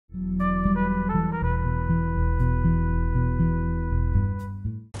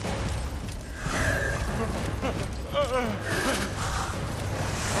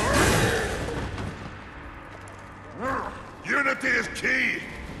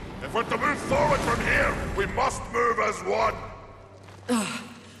If we're to move forward from here, we must move as one!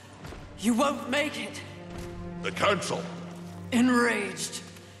 You won't make it. The Council. Enraged.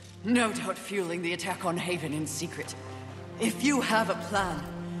 No doubt fueling the attack on Haven in secret. If you have a plan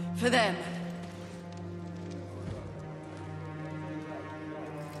for them...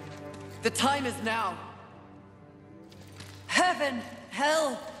 The time is now. Heaven,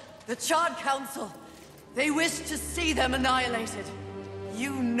 hell, the Charred Council. They wish to see them annihilated.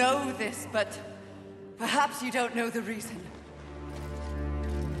 You know this, but perhaps you don't know the reason.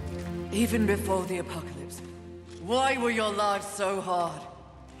 Even before the apocalypse, why were your lives so hard?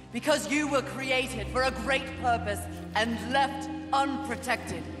 Because you were created for a great purpose and left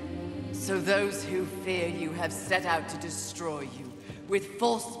unprotected. So those who fear you have set out to destroy you with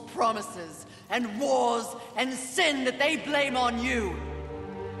false promises and wars and sin that they blame on you.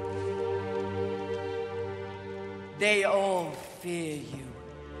 They all fear you.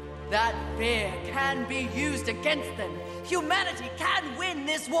 That fear can be used against them. Humanity can win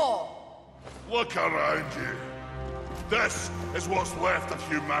this war. Look around you. This is what's left of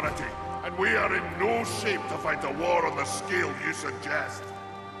humanity, and we are in no shape to fight a war on the scale you suggest.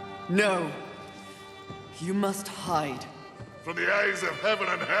 No. You must hide. From the eyes of heaven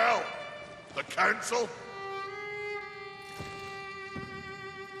and hell? The Council?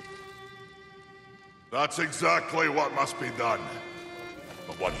 That's exactly what must be done.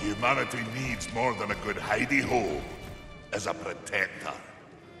 But what humanity needs more than a good hidey-hole is a protector.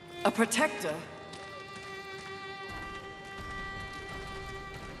 A protector?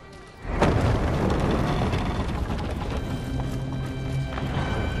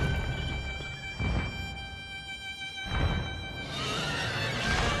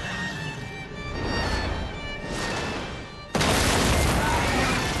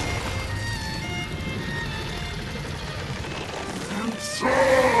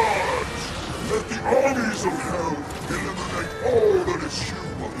 Let the armies of hell eliminate all that is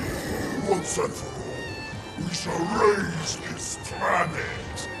human. Once and for all, we shall raise this planet.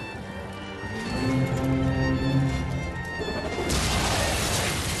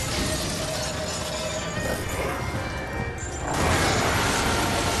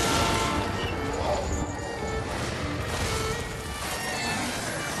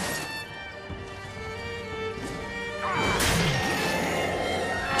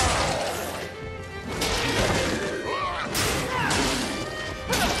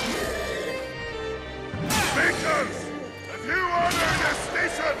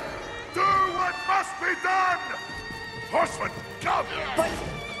 Horsemen, come! But...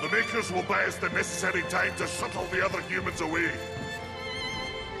 The Makers will buy us the necessary time to shuttle the other humans away.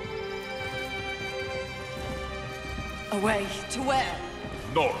 Away? To where?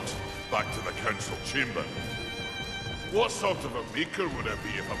 North, back to the Council chamber. What sort of a Maker would it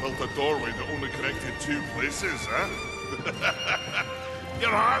be if I built a doorway that only connected two places, huh?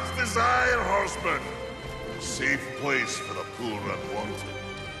 Your heart's desire, Horseman. Safe place for the poor and wanted.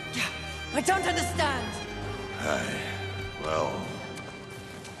 I don't understand. Aye. Well,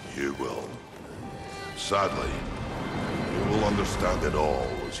 you will. Sadly, you will understand it all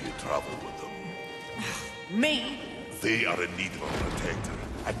as you travel with them. Me? They are in need of a protector,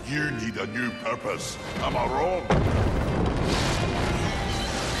 and you need a new purpose. Am I wrong?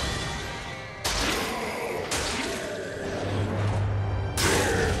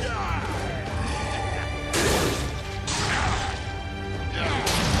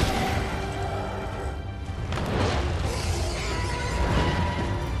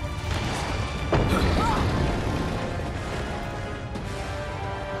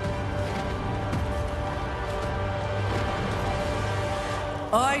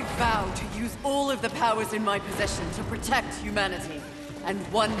 I vow to use all of the powers in my possession to protect humanity. And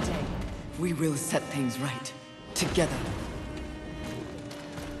one day, we will set things right. Together.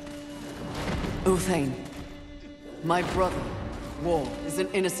 Uthane, my brother, War, is an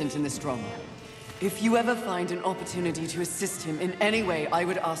innocent in this drama. If you ever find an opportunity to assist him in any way, I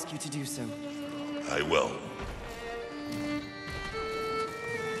would ask you to do so. I will.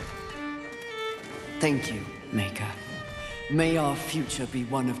 Thank you, Maker. May our future be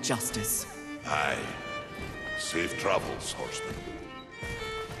one of justice. Aye. Safe travels, Horseman.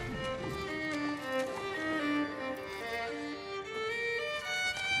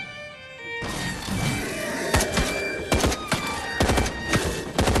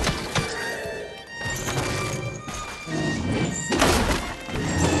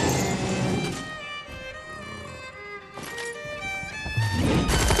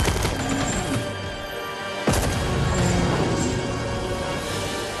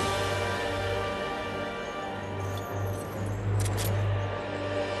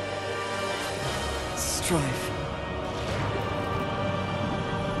 strife.